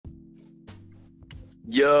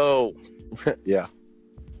Yo, Yeah.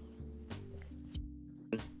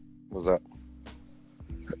 What's up?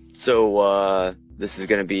 so this is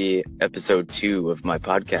gonna be episode 2 of my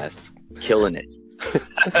podcast. Killing it.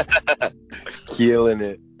 Killing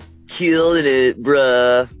it. Killing it,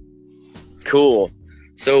 bruh. Cool.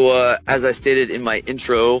 So as I stated in my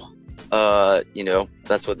intro,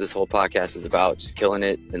 that's what this whole podcast is about, just killing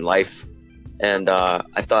it in life. And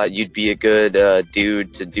I thought you'd be a good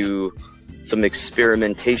dude to do some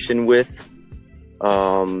experimentation with.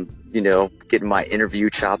 Getting my interview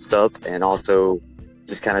chops up and also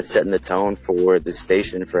just kind of setting the tone for the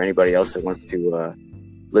station for anybody else that wants to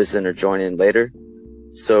listen or join in later.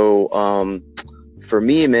 So for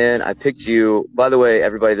me, man, I picked you. By the way,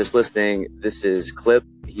 everybody that's listening, this is Clip.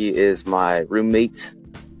 He is my roommate.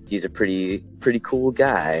 He's a pretty cool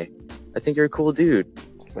guy. I think you're a cool dude.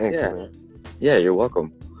 Thank Yeah. you, man. Yeah, you're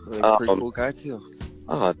welcome. You're a pretty cool guy, too.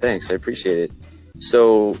 Oh, thanks. I appreciate it.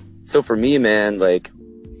 So for me, man, like,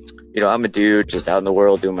 I'm a dude just out in the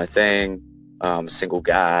world doing my thing. Single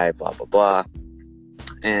guy, blah, blah, blah.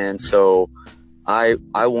 And so I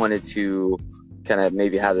wanted to kind of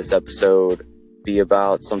maybe have this episode be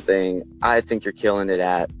about something I think you're killing it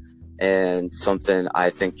at and something I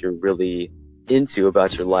think you're really into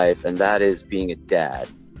about your life, and that is being a dad.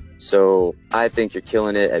 So I think you're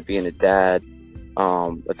killing it at being a dad.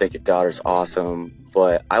 I think your daughter's awesome,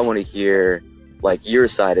 but I want to hear like your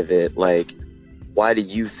side of it. Like, why do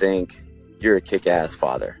you think you're a kick-ass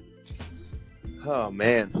father? Oh,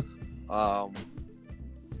 man.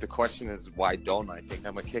 The question is, why don't I think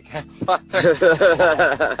I'm a kick-ass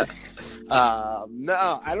father?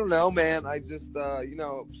 No, I don't know, man. I just,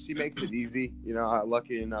 she makes it easy.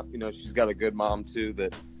 Lucky enough, she's got a good mom, too,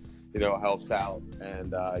 that, helps out.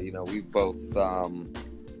 And,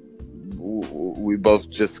 we both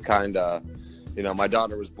just kind of, my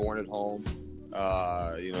daughter was born at home.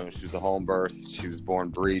 She was a home birth. She was born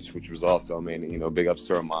breech, which was also, big ups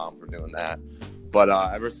to her mom for doing that. But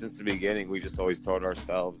ever since the beginning, we just always told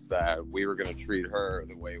ourselves that we were going to treat her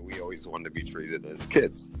the way we always wanted to be treated as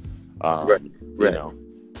kids. Right.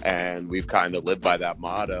 And we've kind of lived by that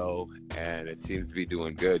motto, and it seems to be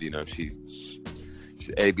doing good. She's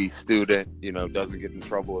an AB student, doesn't get in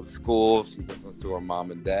trouble at school. She listens to her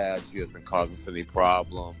mom and dad. She doesn't cause us any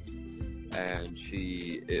problems. And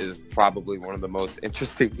she is probably one of the most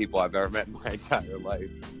interesting people I've ever met in my entire life.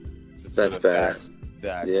 That's badass.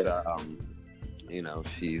 That, yeah.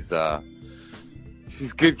 She's a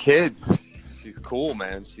good kid. She's cool,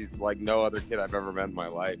 man. She's like no other kid I've ever met in my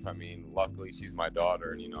life. I mean, luckily she's my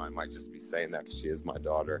daughter, and, I might just be saying that because she is my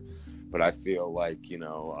daughter. But I feel like,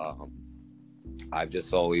 I've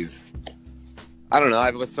just always,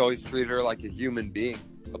 I've just always treated her like a human being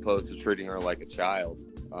opposed to treating her like a child.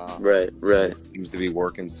 Right. It seems to be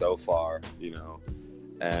working so far,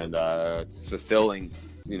 and it's fulfilling,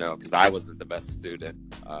 because I wasn't the best student.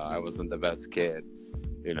 I wasn't the best kid,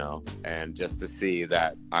 and just to see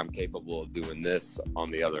that I'm capable of doing this on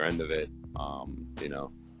the other end of it,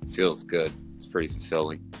 feels good. It's pretty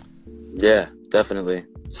fulfilling. Yeah, definitely.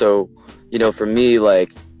 So, for me,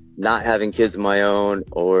 like not having kids of my own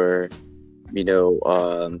or,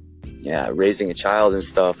 raising a child and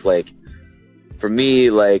stuff, like, for me,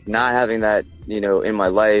 like not having that, in my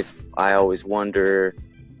life, I always wonder,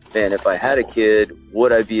 man, if I had a kid,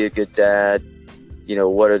 would I be a good dad?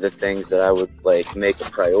 What are the things that I would like make a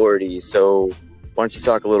priority? So why don't you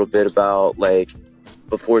talk a little bit about like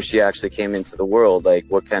before she actually came into the world, like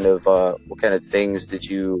what kind of things did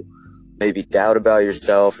you maybe doubt about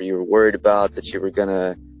yourself or you were worried about that you were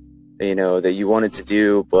gonna, that you wanted to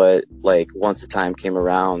do, but like once the time came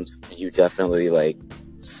around, you definitely like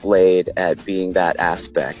slayed at being that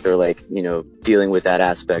aspect or like, dealing with that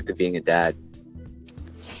aspect of being a dad?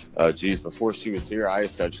 Before she was here, I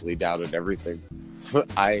essentially doubted everything.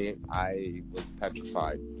 I was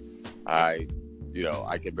petrified. I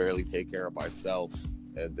could barely take care of myself.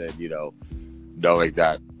 And then, knowing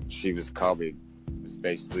that she was coming was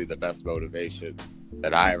basically the best motivation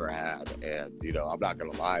that I ever had. And, I'm not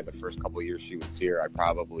going to lie, the first couple of years she was here, I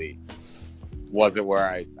probably wasn't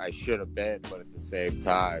where I should have been, but at the same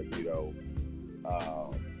time,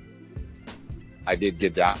 I did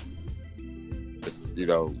get down. Just,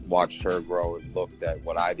 watched her grow and looked at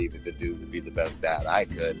what I needed to do to be the best dad I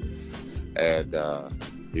could. And,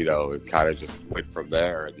 it kind of just went from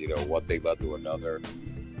there. And, one thing led to another.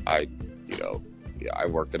 I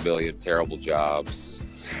worked a million terrible jobs.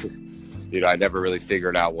 I never really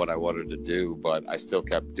figured out what I wanted to do, but I still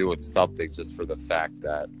kept doing something just for the fact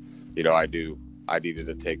that, I needed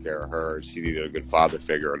to take care of her, and she needed a good father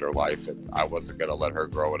figure in her life, and I wasn't going to let her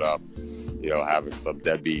grow it up, having some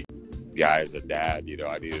deadbeat guy as a dad. You know,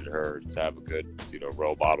 I needed her to have a good, you know,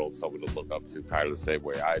 role model, someone to look up to, kind of the same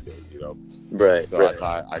way I did. You know, Right. so Right.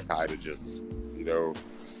 I kind of just, you know,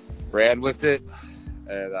 ran with it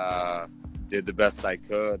and did the best I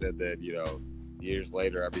could, and then, you know, years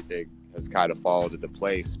later, everything has kind of fallen into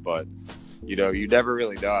place. But you know, you never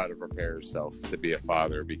really know how to prepare yourself to be a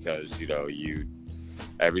father because, you know,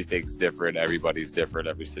 everything's different, everybody's different,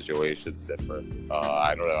 every situation's different.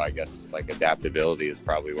 I don't know, I guess it's like adaptability is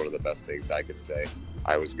probably one of the best things I could say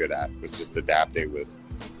I was good at, was just adapting with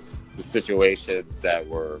the situations that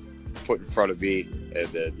were put in front of me, and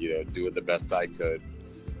then, you know, doing the best I could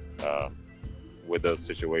when those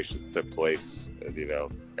situations took place. And, you know,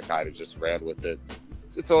 I kind of just ran with it.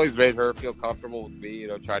 Just always made her feel comfortable with me, you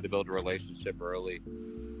know, tried to build a relationship early.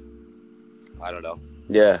 I don't know.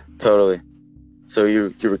 Yeah, totally. So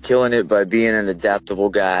you were killing it by being an adaptable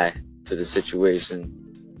guy to the situation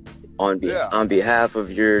on behalf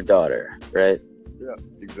of your daughter, right? Yeah,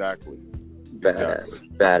 exactly. Badass.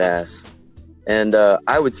 Badass. And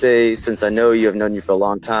I would say, since I know you, I've known you for a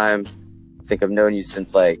long time. I think I've known you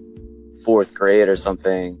since like 4th grade or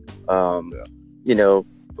something. You know,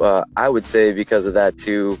 I would say because of that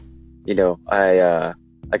too, you know, I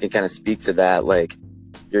can kind of speak to that, like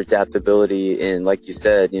your adaptability in, like you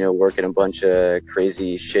said, you know, working a bunch of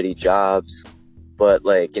crazy, shitty jobs, but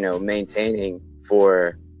like, you know, maintaining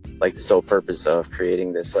for like the sole purpose of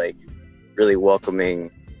creating this like really welcoming,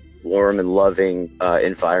 warm and loving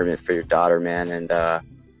environment for your daughter, man. And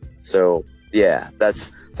so yeah, that's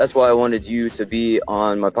why I wanted you to be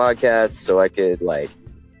on my podcast, so I could like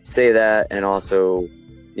say that, and also,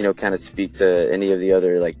 you know, kind of speak to any of the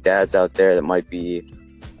other like dads out there that might be,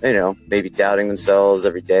 you know, maybe doubting themselves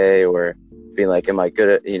every day, or being like, am I good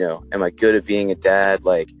at being a dad?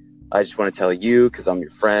 Like, I just want to tell you, because I'm your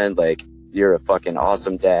friend, like, you're a fucking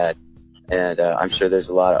awesome dad. And I'm sure there's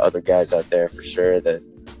a lot of other guys out there for sure that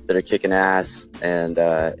are kicking ass and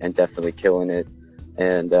definitely killing it.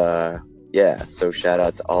 And yeah, so shout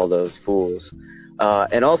out to all those fools.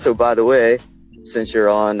 And also, by the way, since you're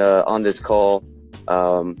on this call,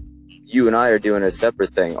 you and I are doing a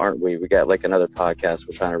separate thing, aren't we? We got like another podcast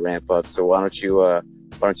we're trying to ramp up. So why don't you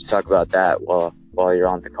talk about that while you're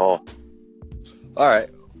on the call? All right.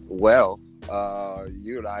 Well,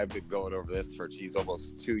 you and I have been going over this for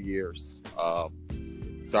almost 2 years.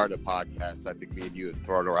 Starting a podcast, I think me and you have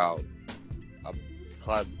thrown around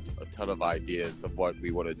a ton of ideas of what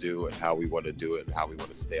we want to do and how we want to do it and how we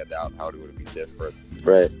want to stand out, how we want to be different.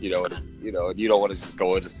 Right. And you don't want to just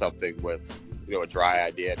go into something with, you know, a dry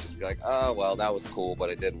idea and just be like, oh, well, that was cool, but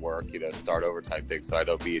it didn't work, you know, start over type thing. So I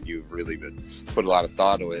know me and you have really been putting a lot of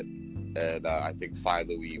thought into it. And I think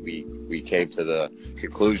finally we came to the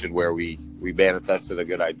conclusion where we manifested a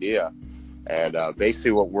good idea. And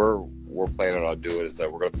basically what we're planning on doing is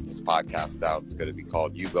that we're going to put this podcast out. It's going to be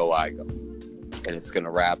called You Go, I Go. And it's going to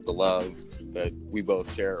wrap the love that we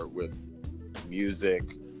both share with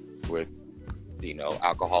music, with, you know,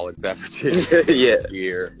 alcoholic beverages,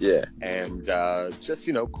 beer, and just,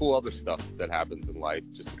 you know, cool other stuff that happens in life,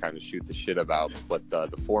 just to kind of shoot the shit about. But the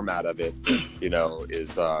format of it, you know,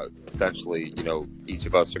 is essentially, you know, each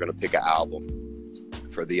of us are going to pick an album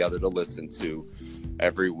for the other to listen to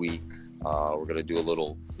every week. We're going to do a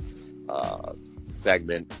little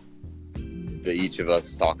segment that each of us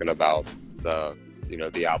is talking about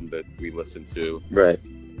the album that we listen to, right,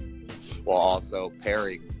 while also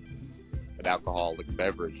pairing an alcoholic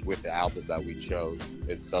beverage with the album that we chose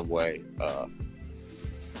in some way.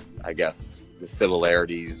 I guess the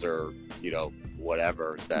similarities, or, you know,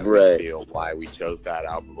 whatever that we feel, why we chose that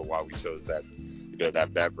album or why we chose that, you know,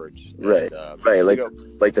 that beverage. Right. And, right.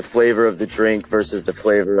 Like the flavor of the drink versus the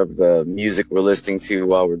flavor of the music we're listening to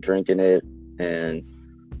while we're drinking it. And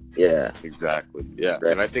yeah, exactly. Yeah.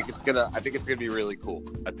 Right. And I think it's gonna be really cool.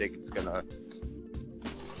 I think it's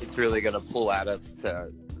really gonna pull at us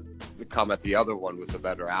to come at the other one with a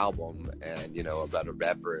better album and, you know, a better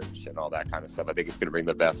beverage and all that kind of stuff. I think it's gonna bring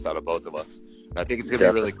the best out of both of us. And I think it's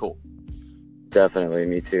gonna be really cool. Definitely,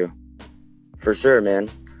 me too. For sure, man.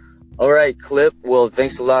 All right, Clip. Well,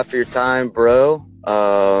 thanks a lot for your time, bro.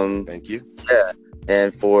 Thank you. Yeah.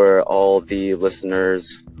 And for all the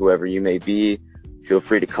listeners, whoever you may be, feel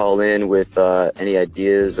free to call in with any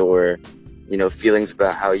ideas or, you know, feelings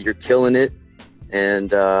about how you're killing it.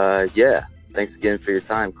 And yeah, thanks again for your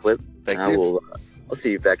time, Clip. Thank you. I'll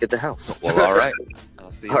see you back at the house. Well, all right. I'll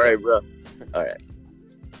see you. All right, bro. All right.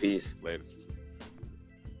 Peace. Later.